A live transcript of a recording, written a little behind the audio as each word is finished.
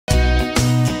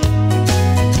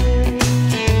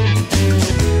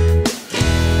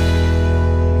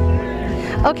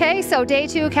Okay, so day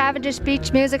 2 Cavendish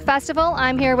Beach Music Festival.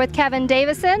 I'm here with Kevin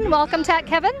Davidson. Welcome to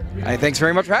Kevin. Hey, thanks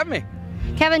very much for having me.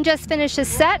 Kevin just finished his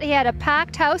set. He had a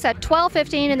packed house at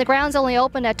 12:15 and the grounds only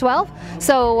opened at 12.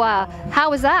 So how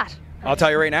was that? I'll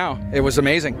tell you right now, it was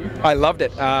amazing. I loved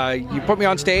it. You put me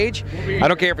on stage, I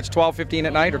don't care if it's 12:15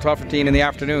 at night or 12:15 in the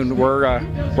afternoon, we're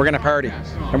going to party.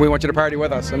 And we want you to party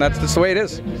with us, and that's just the way it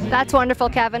is. That's wonderful,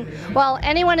 Kevin. Well,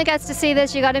 anyone who gets to see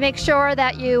this, you got to make sure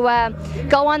that you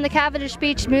go on the Cavendish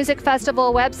Beach Music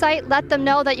Festival website. Let them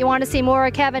know that you want to see more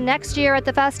of Kevin next year at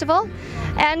the festival.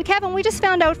 And Kevin, we just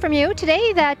found out from you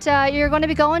today that you're going to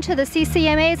be going to the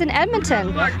CCMAs in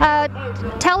Edmonton.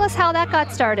 Tell us how that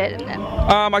got started.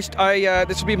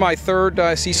 This will be my third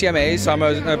CCMAs.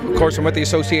 Of course, I'm with the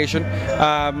association,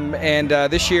 and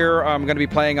this year I'm going to be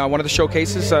playing on one of the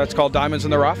showcases. It's called Diamonds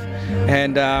in the Rough,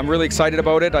 and I'm really excited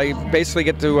about it. I basically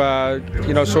get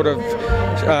to, sort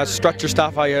of strut your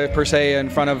stuff, per se, in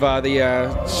front of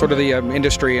the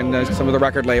industry and some of the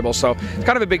record labels. So it's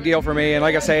kind of a big deal for me. And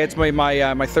like I say, it's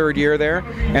my third year there,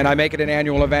 and I make it an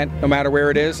annual event no matter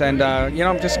where it is. And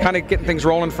I'm just kind of getting things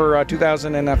rolling for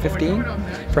 2015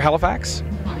 for Halifax.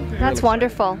 That's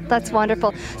wonderful. That's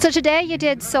wonderful. So today you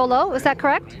did solo, is that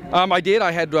correct? I did. I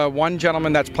had one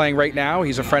gentleman that's playing right now.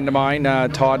 He's a friend of mine,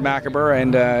 Todd Macaber,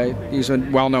 and he's a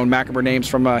well-known Macaber names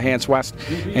from Hants West.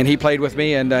 And he played with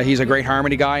me, and he's a great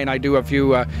harmony guy. And I do a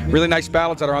few really nice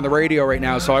ballads that are on the radio right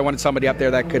now. So I wanted somebody up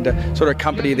there that could sort of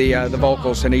accompany the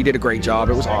vocals, and he did a great job.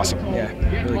 It was awesome. Yeah.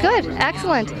 Really good.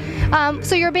 Excellent.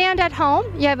 So your band at home,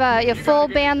 you have a full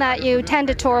band that you tend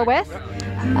to tour with.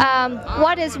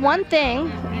 What is one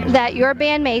thing that your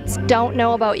bandmates don't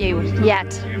know about you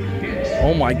yet?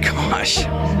 Oh my gosh.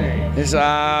 Is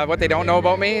what they don't know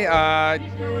about me?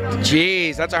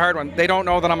 Geez, that's a hard one. They don't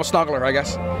know that I'm a snuggler, I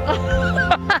guess.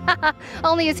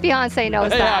 Only his fiance knows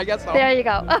that. Yeah, I guess so. There you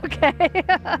go. Okay.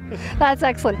 That's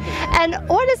excellent. And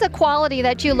what is a quality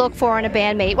that you look for in a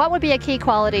bandmate? What would be a key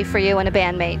quality for you in a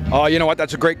bandmate? Oh, you know what?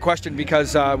 That's a great question,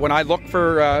 because when I look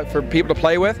for people to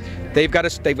play with, they've got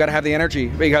to have the energy,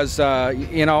 because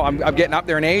I'm getting up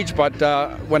there in age, but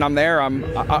when I'm there,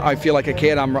 I feel like a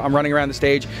kid. I'm running around the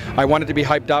stage. I want it to be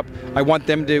hyped up. I want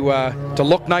them to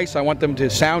look nice. I want them to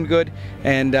sound good,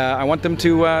 and I want them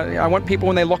to. I want people,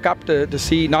 when they look up, to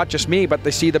see not just me, but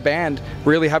they see the band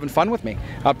really having fun with me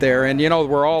up there. And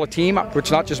we're all a team.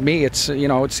 It's not just me. It's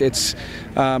it's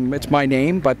my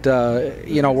name, but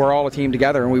we're all a team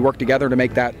together, and we work together to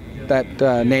make that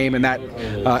name and that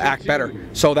act better.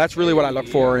 So that's really what I look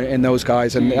for in those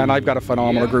guys, and I've got a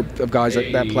phenomenal group of guys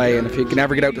that play, and if you can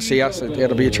ever get out to see us,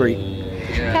 it'll be a treat.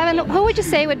 Kevin, who would you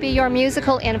say would be your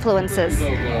musical influences?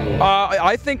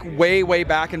 I think way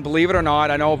back, and believe it or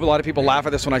not, I know a lot of people laugh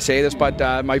at this when I say this,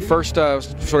 but my first sort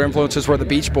of influences were the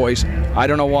Beach Boys. I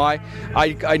don't know why.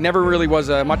 I never really was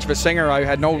much of a singer. I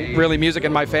had no really music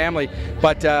in my family,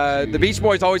 but the Beach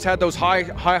Boys always had those high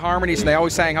harmonies, and they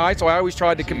always sang high, so I always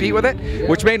tried to compete with it,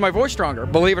 which made my voice stronger,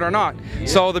 believe it or not.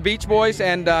 So the Beach Boys,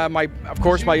 and of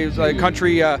course my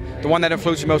country, the one that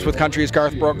influenced me most with country is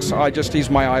Garth Brooks. He's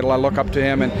my idol. I look up to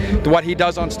him, and what he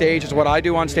does on stage is what I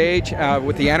do on stage,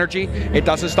 with the energy. It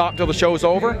doesn't stop till the show's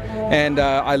over, and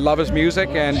I love his music,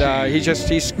 and he's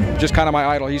just kind of my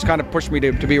idol. He's kind of pushed me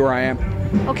to be where I am.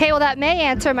 Okay, well that may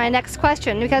answer my next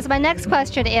question, because my next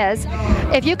question is,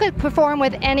 if you could perform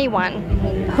with anyone,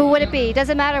 who would it be?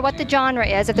 Doesn't matter what the genre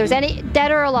is. If there's any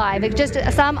dead or alive, if just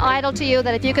some idol to you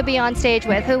that if you could be on stage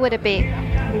with, who would it be?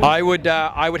 I would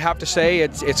have to say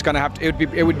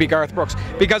it would be Garth Brooks,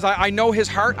 because I know his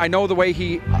heart. I know the way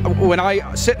when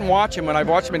I sit and watch him, when I've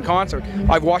watched him in concert,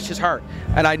 I've watched his heart,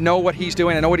 and I know what he's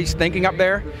doing. I know what he's thinking up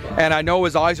there, and I know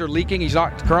his eyes are leaking. He's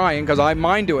not crying, because I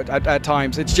mind do it at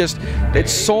times.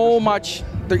 It's so much.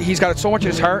 He's got so much in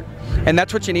his heart, and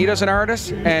that's what you need as an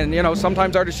artist. And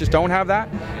sometimes artists just don't have that.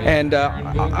 And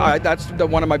that's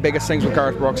one of my biggest things with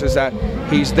Garth Brooks, is that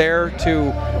he's there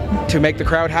to make the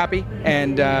crowd happy,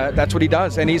 and that's what he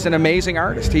does. And he's an amazing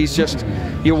artist. He's just,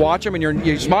 you watch him and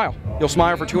you smile. You'll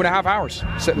smile for 2.5 hours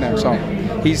sitting there. So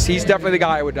he's definitely the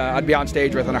guy I'd be on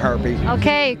stage with in a heartbeat.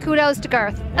 Okay, kudos to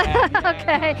Garth.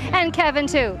 Okay, and Kevin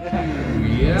too.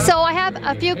 So I have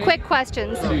a few quick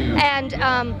questions, and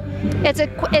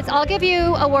I'll give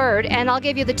you a word, and I'll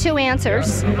give you the 2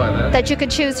 answers that you can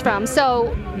choose from.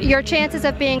 So your chances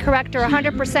of being correct are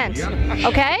 100%.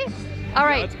 Okay? All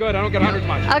right. That's good. I don't get 100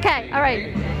 much. Okay. All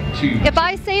right. If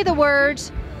I say the word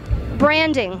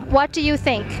branding, what do you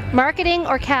think? Marketing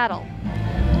or cattle?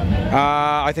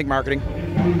 I think marketing.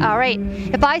 All right.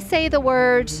 If I say the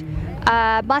word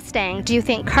Mustang, do you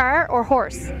think car or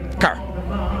horse? Car.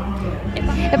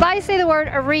 If I say the word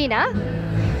arena,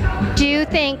 do you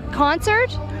think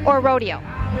concert or rodeo?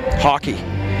 Hockey.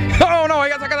 Oh no, I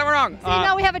got that wrong.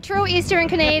 No, we have a true Eastern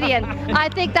Canadian. I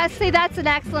think that's an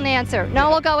excellent answer. No,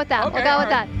 we'll go with that. Okay, we'll go with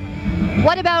that.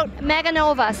 What about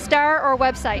Meganova, star or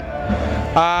website?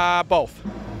 Both.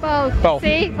 Both.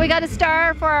 See, we got a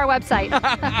star for our website.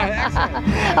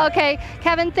 Okay,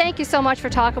 Kevin, thank you so much for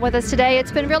talking with us today.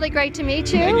 It's been really great to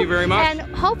meet you. Thank you very much. And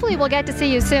hopefully we'll get to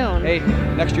see you soon. Hey,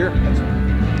 next year.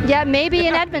 Yeah, maybe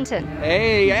in Edmonton.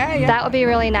 Hey, yeah. That would be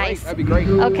really nice. Great. That'd be great.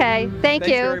 Okay, thank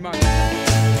you. Thanks very much.